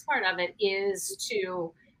the next part of it is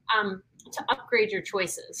to upgrade your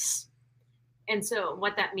choices. And so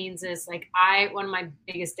what that means is, like, one of my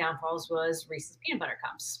biggest downfalls was Reese's peanut butter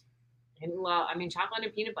cups. Chocolate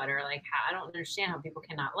and peanut butter, like, I don't understand how people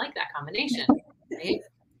cannot like that combination, right?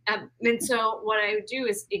 And so what I would do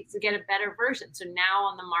is to get a better version. So now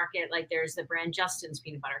on the market, like, there's the brand Justin's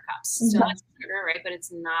peanut butter cups. So that's sugar, right? But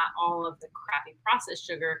it's not all of the crappy processed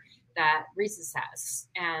sugar that Reese's has.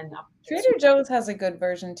 And Trader Joe's has a good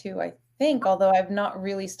version too, I think, although I've not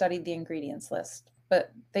really studied the ingredients list,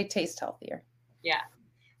 but they taste healthier. Yeah.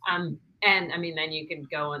 And I mean, then you can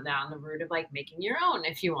go down the route of like making your own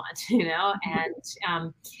if you want, and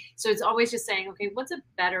so it's always just saying, okay, what's a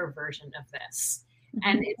better version of this?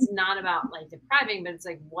 And it's not about like depriving, but it's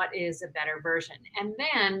like, what is a better version? And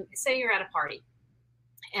then say you're at a party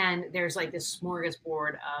and there's like this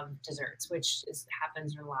smorgasbord of desserts, which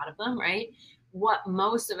happens in a lot of them, right? What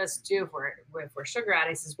most of us do if we're sugar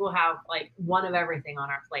addicts is we'll have like one of everything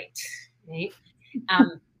on our plate, right?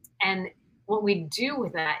 And what we do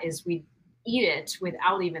with that is we eat it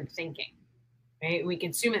without even thinking, right? We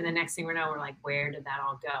consume it, and the next thing we know, we're like, where did that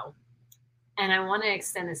all go? And I want to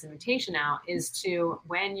extend this invitation out is to,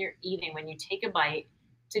 when you're eating, when you take a bite,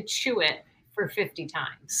 to chew it for 50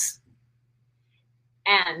 times.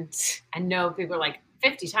 And I know people are like,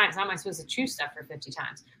 50 times? How am I supposed to chew stuff for 50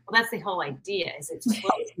 times? Well, that's the whole idea, is it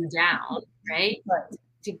slows you down, right?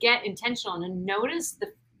 To get intentional and notice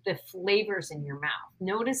the flavors in your mouth.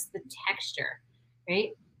 Notice the texture,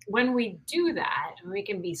 right? When we do that, and we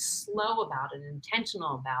can be slow about it,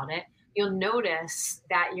 intentional about it, you'll notice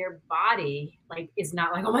that your body is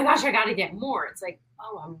not like, oh my gosh, I got to get more. It's like,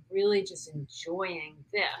 oh, I'm really just enjoying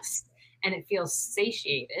this. And it feels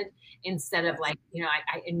satiated instead of like,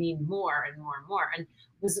 I need more and more and more. And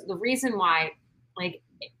was the reason why,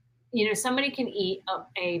 somebody can eat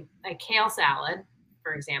a kale salad,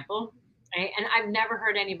 for example, right? And I've never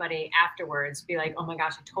heard anybody afterwards be like, oh my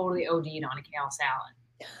gosh, I totally OD'd on a kale salad.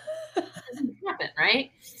 It doesn't happen,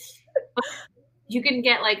 right? But you can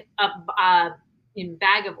get like a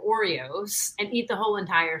bag of Oreos and eat the whole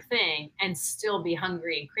entire thing and still be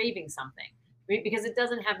hungry and craving something, right? Because it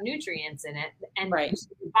doesn't have nutrients in it. And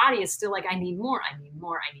your body is still like, I need more, I need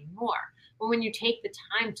more, I need more. But when you take the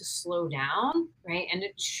time to slow down, right, and to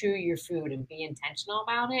chew your food and be intentional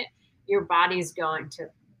about it, your body's going to,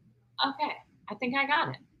 okay, I think I got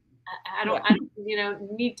it. I don't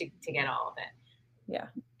need to get all of it. Yeah.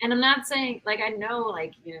 And I'm not saying, like, I know,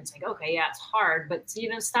 like, it's like, okay, yeah, it's hard, but,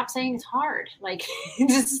 stop saying it's hard. Like,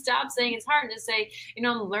 just stop saying it's hard and just say,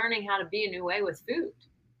 I'm learning how to be a new way with food.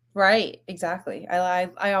 Right. Exactly.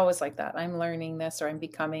 I always like that. I'm learning this, or I'm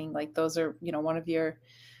becoming, like, those are, one of your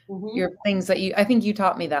things that I think you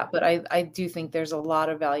taught me that, but I do think there's a lot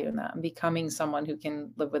of value in that. I'm becoming someone who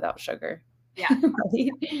can live without sugar. Yeah.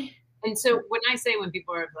 And so when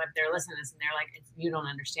people are like, they're listening to this and they're like, you don't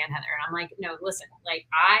understand, Heather. And I'm like, no, listen, like,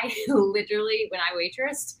 I literally, when I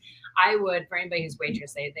waitressed, I would, for anybody who's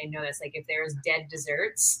waitress, they know this, like, if there's dead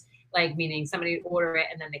desserts, like, meaning somebody would order it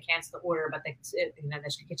and then they cancel the order, but the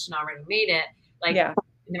kitchen already made it. Like,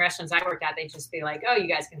 in the restaurants I worked at, they'd just be like, oh, you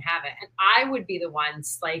guys can have it. And I would be the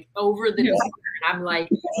ones, like, over the dessert. I'm like,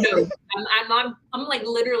 no, I'm like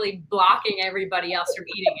literally blocking everybody else from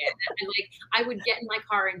eating it. And like, I would get in my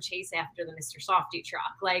car and chase after the Mr. Softy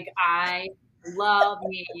truck. Like, I love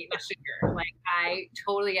me my sugar. Like, I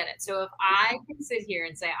totally get it. So if I can sit here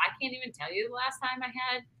and say, I can't even tell you the last time I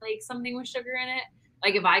had like something with sugar in it.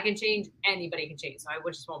 Like, if I can change, anybody can change. So I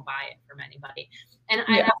just won't buy it from anybody. And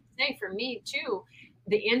I have to say, for me too,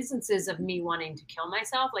 the instances of me wanting to kill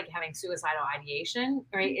myself, like having suicidal ideation,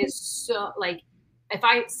 right, is so, like, if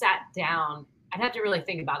I sat down, I'd have to really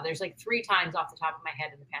think about it. There's like 3 times off the top of my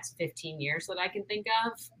head in the past 15 years that I can think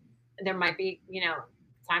of. There might be,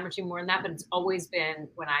 time or two more than that, but it's always been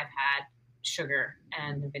when I've had sugar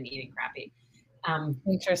and have been eating crappy.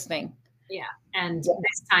 Interesting. Yeah. And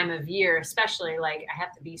this time of year, especially, like, I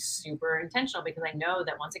have to be super intentional because I know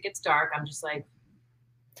that once it gets dark, I'm just like,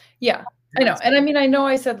 yeah, I know. And I mean, I know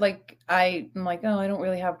I said, like, I'm like, oh, I don't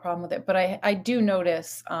really have a problem with it, but I do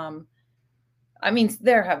notice, I mean,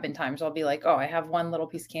 there have been times I'll be like, oh, I have one little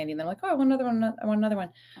piece of candy and they're like, oh, I want another one. I want another one.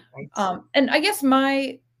 Right. And I guess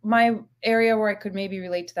my area where I could maybe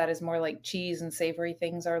relate to that is more like cheese and savory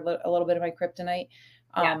things are a little bit of my kryptonite.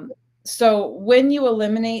 So when you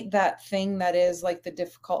eliminate that thing that is like the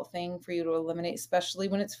difficult thing for you to eliminate, especially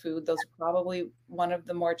when it's food, those are probably one of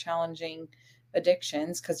the more challenging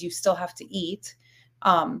addictions because you still have to eat.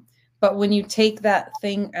 But when you take that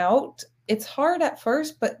thing out, it's hard at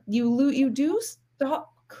first, but you do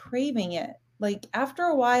stop craving it. Like, after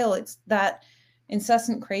a while, it's that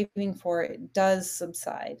incessant craving for it does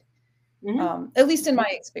subside. At least in my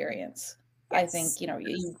experience. Yes. I think,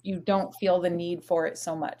 you don't feel the need for it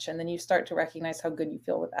so much. And then you start to recognize how good you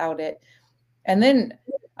feel without it. And then,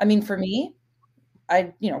 I mean, for me,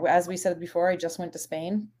 as we said before, I just went to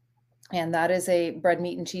Spain, and that is a bread,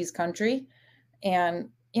 meat, and cheese country. And,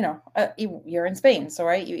 you're in Spain, so,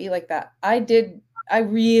 right, you eat like that. I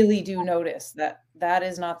really do notice that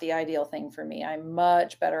is not the ideal thing for me. I'm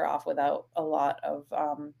much better off without a lot of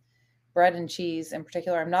bread and cheese in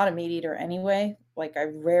particular. I'm not a meat eater anyway. Like, I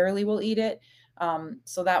rarely will eat it.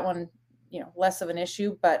 So that one, less of an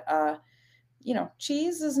issue, but,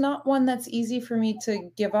 cheese is not one that's easy for me to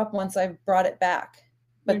give up once I've brought it back.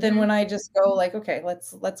 But then when I just go like, okay,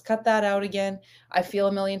 let's cut that out again, I feel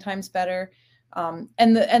a million times better.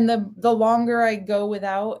 And the longer I go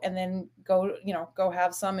without and then go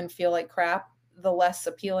have some and feel like crap, the less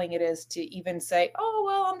appealing it is to even say, oh,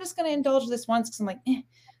 well, I'm just going to indulge this once. Cause I'm like, I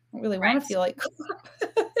don't really want to feel like crap,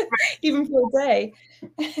 even for a day.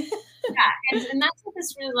 And that's what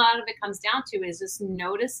this really, a lot of it comes down to, is just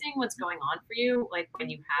noticing what's going on for you, like, when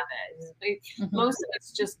you have it. Like, most of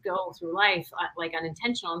us just go through life like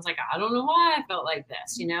unintentional. It's like, I don't know why I felt like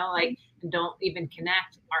this, like, and don't even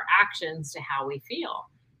connect our actions to how we feel.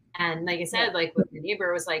 And like I said, like with the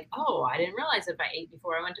neighbor, was like, oh, I didn't realize if I ate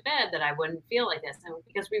before I went to bed that I wouldn't feel like this. And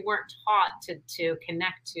because we weren't taught to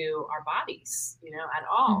connect to our bodies, at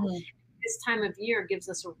all. This time of year gives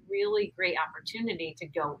us a really great opportunity to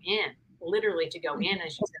go in, literally to go in,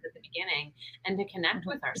 as you said at the beginning, and to connect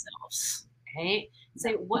with ourselves, right?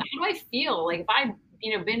 Say, how do I feel? Like, if I,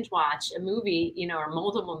 binge watch a movie, or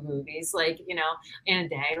multiple movies, like, in a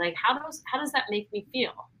day, like, how does that make me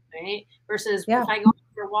feel, right? Versus if I go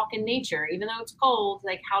for a walk in nature, even though it's cold,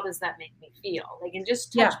 like, how does that make me feel? Like, and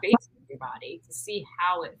just touch base with your body to see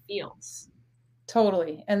how it feels.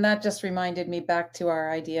 Totally. And that just reminded me back to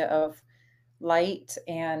our idea of light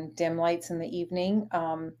and dim lights in the evening.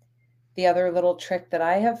 The other little trick that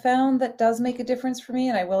I have found that does make a difference for me,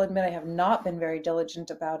 and I will admit I have not been very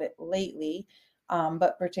diligent about it lately,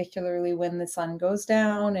 but particularly when the sun goes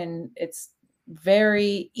down and it's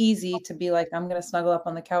very easy to be like, I'm going to snuggle up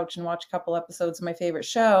on the couch and watch a couple episodes of my favorite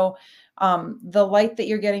show. The light that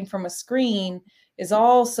you're getting from a screen is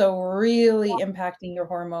also really impacting your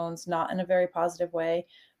hormones, not in a very positive way.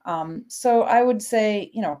 So I would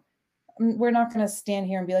say, we're not going to stand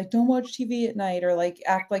here and be like, don't watch TV at night, or like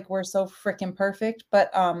act like we're so freaking perfect.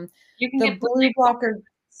 But you can the get blue blocker.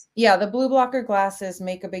 Yeah, the blue blocker glasses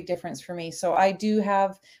make a big difference for me. So I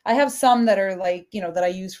have some that are like, that I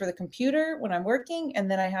use for the computer when I'm working.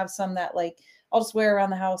 And then I have some that like, I'll just wear around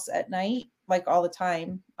the house at night, like all the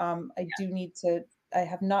time. I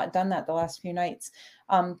have not done that the last few nights.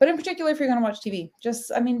 But in particular, if you're going to watch TV,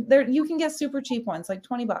 you can get super cheap ones, like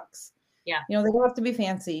 $20. Yeah. They don't have to be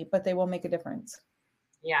fancy, but they will make a difference.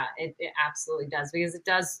 Yeah, it absolutely does, because it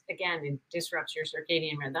does, again, it disrupts your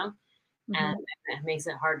circadian rhythm. And it makes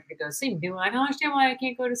it harder to go to sleep. People are like, I don't understand why I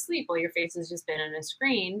can't go to sleep. Well, your face has just been on a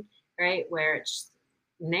screen, right? Where it's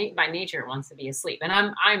by nature it wants to be asleep. And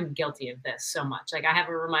I'm guilty of this so much. Like I have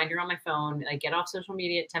a reminder on my phone, I get off social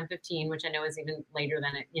media at 10:15, which I know is even later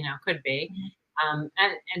than it, could be. And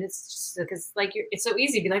it's just because like it's so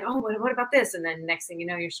easy to be like, oh, what about this? And then next thing you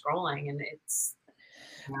know, you're scrolling, and it's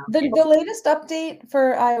the latest update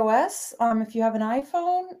for iOS, if you have an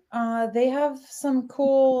iPhone, they have some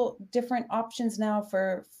cool different options now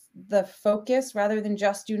for the focus rather than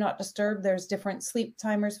just do not disturb. There's different sleep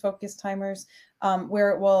timers, focus timers,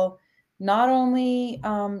 where it will not only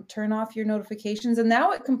turn off your notifications, and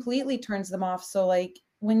now it completely turns them off. So like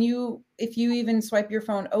if you even swipe your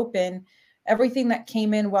phone open, everything that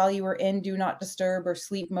came in while you were in do not disturb or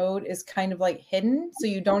sleep mode is kind of like hidden. So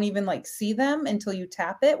you don't even like see them until you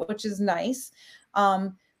tap it, which is nice.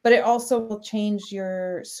 But it also will change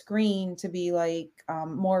your screen to be like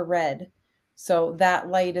more red. So that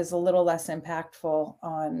light is a little less impactful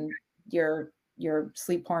on your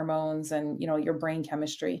sleep hormones and, your brain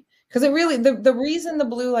chemistry. Because it really, the reason the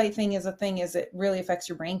blue light thing is a thing is it really affects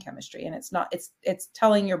your brain chemistry, and it's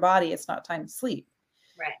telling your body it's not time to sleep.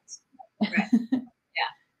 Right. Right.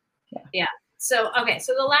 Yeah. So, okay.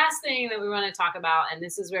 So the last thing that we want to talk about, and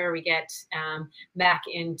this is where we get back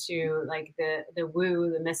into like the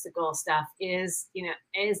woo, the mystical stuff is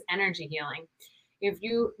energy healing. If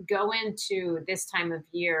you go into this time of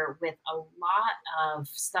year with a lot of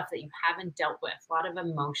stuff that you haven't dealt with, a lot of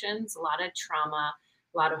emotions, a lot of trauma,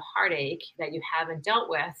 a lot of heartache that you haven't dealt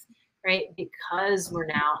with, right? Because we're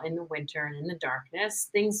now in the winter and in the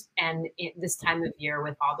darkness, this time of year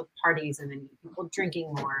with all the parties and then people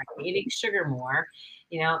drinking more and eating sugar more,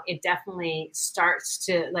 it definitely starts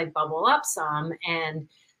to like bubble up some. And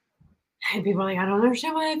people are like, I don't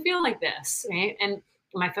understand why I feel like this, right? And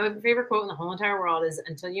my favorite quote in the whole entire world is,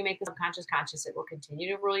 until you make the subconscious conscious, it will continue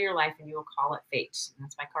to rule your life and you will call it fate. And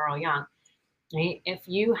that's by Carl Jung. Right? If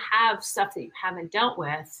you have stuff that you haven't dealt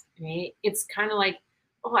with, right, it's kind of like,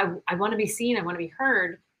 oh, I want to be seen. I want to be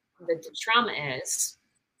heard. The trauma is.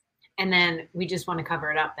 And then we just want to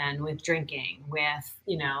cover it up then with drinking, with,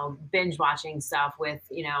 binge watching stuff, with,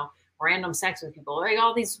 random sex with people, like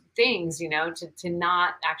all these things, to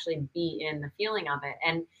not actually be in the feeling of it.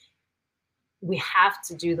 And we have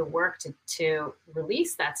to do the work to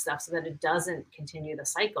release that stuff so that it doesn't continue the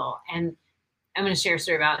cycle. And I'm going to share a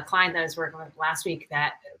story about a client that I was working with last week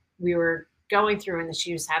that we were going through, and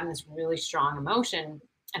she was having this really strong emotion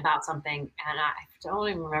about something. And I don't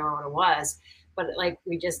even remember what it was, but like,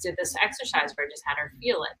 we just did this exercise where I just had her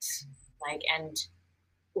feel it, like, and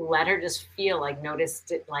let her just feel, like,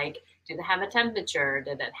 noticed it, like, did it have a temperature?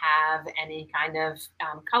 Did it have any kind of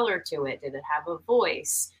color to it? Did it have a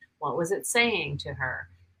voice? What was it saying to her?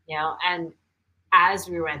 And as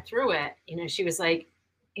we went through it, she was like,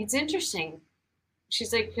 it's interesting.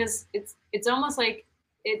 She's like, because it's almost like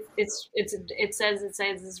it says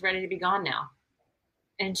it's ready to be gone now.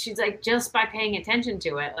 And she's like, just by paying attention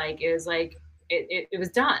to it, like, it was like, it was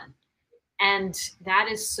done. And that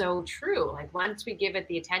is so true. Like, once we give it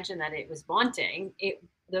the attention that it was wanting,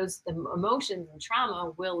 the emotions and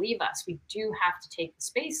trauma will leave us. We do have to take the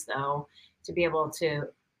space, though, to be able to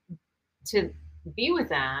be with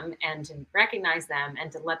them and to recognize them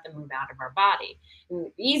and to let them move out of our body. And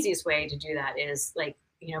the easiest way to do that is, like,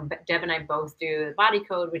 Deb and I both do the body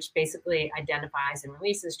code, which basically identifies and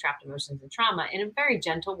releases trapped emotions and trauma in a very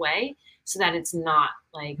gentle way, so that it's not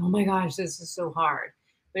like, oh my gosh, this is so hard.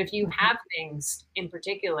 But if you have things in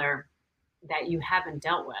particular that you haven't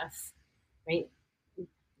dealt with, right,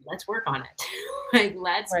 let's work on it. Like,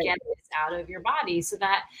 let's get this out of your body, so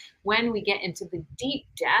that when we get into the deep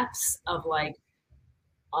depths of like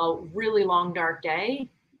a really long, dark day,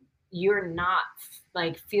 you're not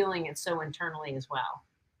like feeling it so internally as well.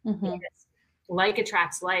 Because like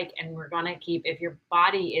attracts like, and we're going to keep, if your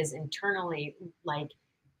body is internally like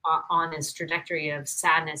on this trajectory of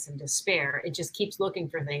sadness and despair, it just keeps looking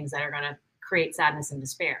for things that are going to create sadness and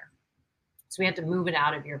despair. So we have to move it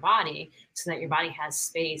out of your body so that your body has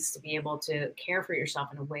space to be able to care for yourself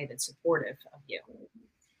in a way that's supportive of you.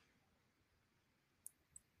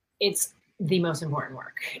 It's the most important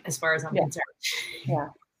work as far as I'm concerned.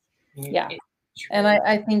 Yeah. It And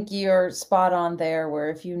I think you're spot on there, where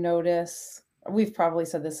if you notice, we've probably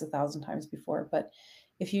said this 1,000 times before, but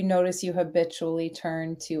if you notice you habitually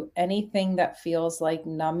turn to anything that feels like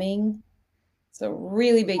numbing, it's a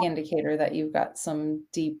really big indicator that you've got some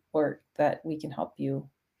deep work that we can help you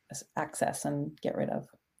access and get rid of.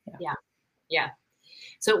 Yeah.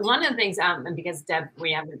 So one of the things, and because Deb,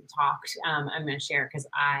 we haven't talked, I'm going to share because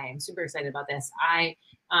I am super excited about this.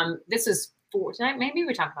 This is maybe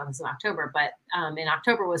we talked about this in October, but in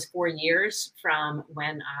October was 4 years from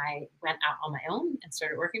when I went out on my own and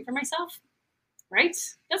started working for myself. Right?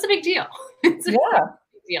 That's a big deal. It's a big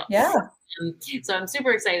deal. Yeah. So I'm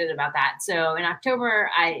super excited about that. So in October,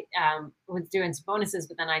 I was doing some bonuses,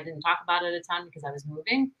 but then I didn't talk about it a ton because I was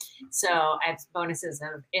moving. So I have bonuses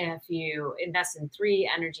of if you invest in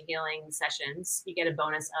 3 energy healing sessions, you get a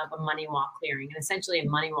bonus of a money wall clearing. And essentially a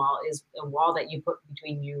money wall is a wall that you put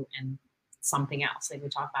between you and something else. Like we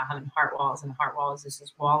talk about having heart walls, and the heart wall is just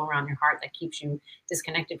this wall around your heart that keeps you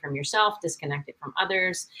disconnected from yourself, disconnected from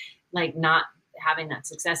others, like not having that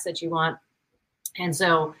success that you want. And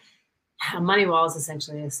so a money wall is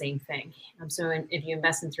essentially the same thing. So if you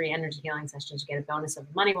invest in 3 energy healing sessions, you get a bonus of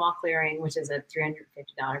money wall clearing, which is a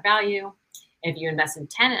 $350 value. If you invest in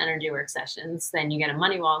 10 energy work sessions, then you get a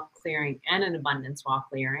money wall clearing and an abundance wall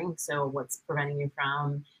clearing. So what's preventing you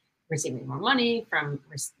from receiving more money, from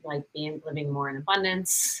like living more in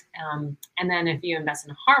abundance. And then if you invest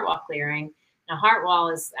in a heart wall clearing, now heart wall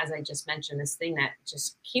is, as I just mentioned, this thing that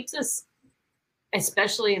just keeps us,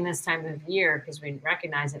 especially in this time of year, because we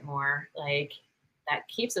recognize it more, like that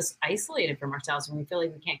keeps us isolated from ourselves when we feel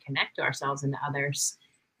like we can't connect to ourselves and to others.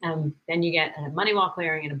 Then you get a money wall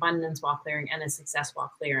clearing, an abundance wall clearing, and a success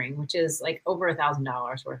wall clearing, which is like over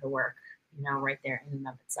 $1,000 worth of work, right there in and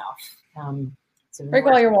of itself. So break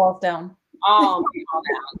all your walls down. All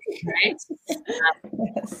down, right?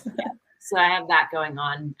 Yes. Yeah. So I have that going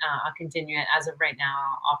on. I'll continue it as of right now.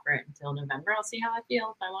 I'll offer it until November. I'll see how I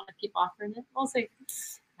feel. If I want to keep offering it, we'll see.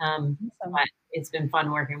 But it's been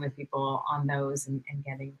fun working with people on those and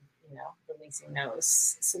getting, releasing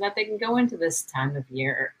those so that they can go into this time of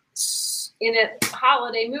year in a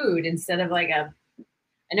holiday mood instead of like I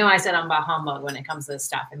know I said I'm about humbug when it comes to this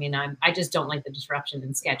stuff. I mean, I just don't like the disruption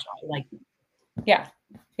in schedule. Yeah.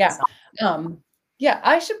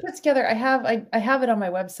 I should put together, I have it on my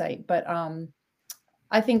website, but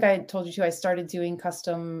I think I told you too, I started doing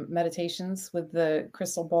custom meditations with the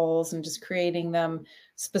crystal bowls and just creating them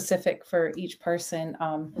specific for each person.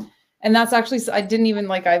 And that's actually, I didn't even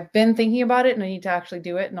I've been thinking about it and I need to actually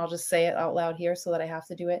do it, and I'll just say it out loud here so that I have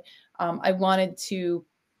to do it. I wanted to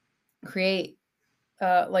create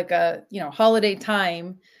a holiday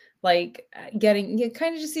time, you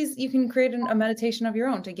kind of just see, you can create a meditation of your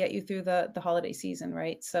own to get you through the holiday season,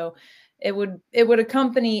 right? So it would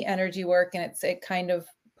accompany energy work, and it kind of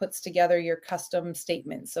puts together your custom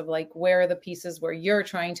statements of where are the pieces where you're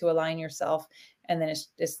trying to align yourself, and then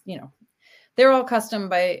it's they're all custom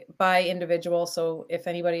by individual. So if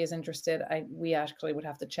anybody is interested, we actually would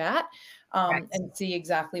have to chat and see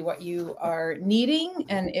exactly what you are needing.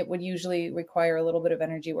 And it would usually require a little bit of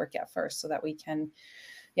energy work at first so that we can,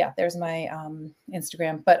 there's my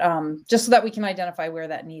Instagram, but just so that we can identify where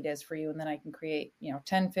that need is for you. And then I can create,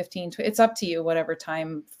 10, 15, it's up to you, whatever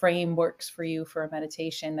time frame works for you for a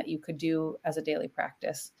meditation that you could do as a daily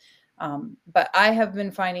practice. But I have been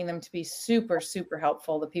finding them to be super, super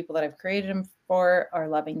helpful. The people that I've created them for are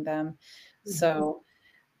loving them. Mm-hmm. So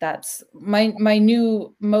that's my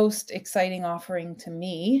new most exciting offering to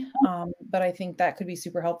me. But I think that could be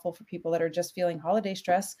super helpful for people that are just feeling holiday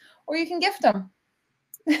stress, or you can gift them.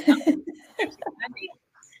 Good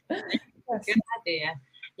idea.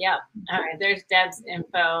 Yeah. All right. There's Deb's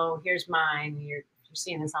info. Here's mine. You're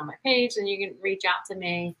seeing this on my page, and you can reach out to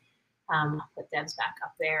me. I'll put Deb's back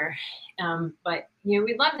up there. But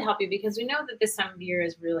we'd love to help you because we know that this time of year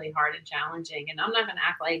is really hard and challenging. And I'm not going to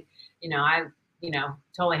act like, I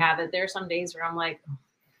totally have it. There are some days where I'm like,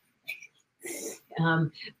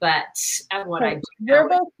 but what I do. We're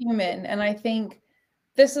both human. And I think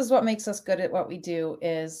this is what makes us good at what we do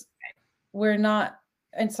is we're not,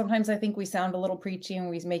 and sometimes I think we sound a little preachy and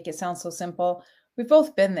we make it sound so simple. We've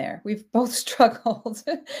both been there. We've both struggled.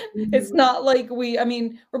 Mm-hmm. It's not like we're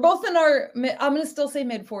both in our, I'm going to still say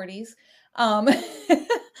mid-40s.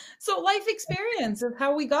 So life experience is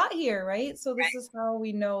how we got here, right? So this is how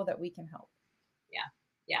we know that we can help.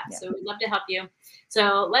 Yeah. So we'd love to help you.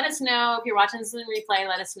 So let us know if you're watching this in replay.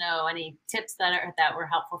 Let us know any tips that were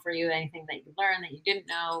helpful for you, anything that you learned that you didn't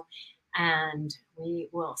know. And we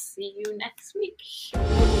will see you next week.